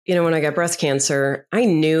when I got breast cancer, I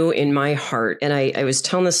knew in my heart, and I was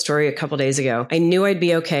telling this story a couple days ago, I knew I'd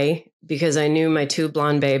be okay because I knew my 2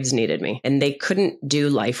 blonde babes needed me and they couldn't do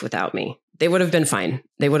life without me. They would have been fine.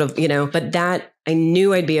 They would have, but that I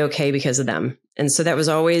knew I'd be okay because of them. And so that was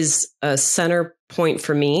always a center point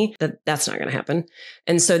for me that's not going to happen.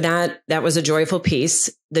 And so that was a joyful piece.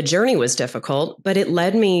 The journey was difficult, but it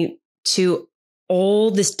led me to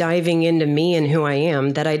all this diving into me and who I am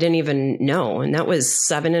that I didn't even know. And that was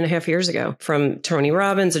 7.5 years ago, from Tony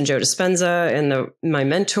Robbins and Joe Dispenza and my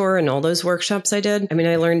mentor and all those workshops I did. I mean,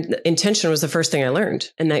 I learned intention was the first thing I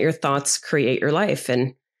learned, and that your thoughts create your life.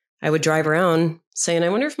 And I would drive around saying, I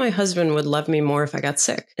wonder if my husband would love me more if I got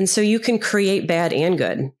sick. And so you can create bad and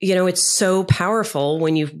good. It's so powerful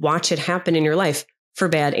when you watch it happen in your life for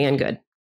bad and good.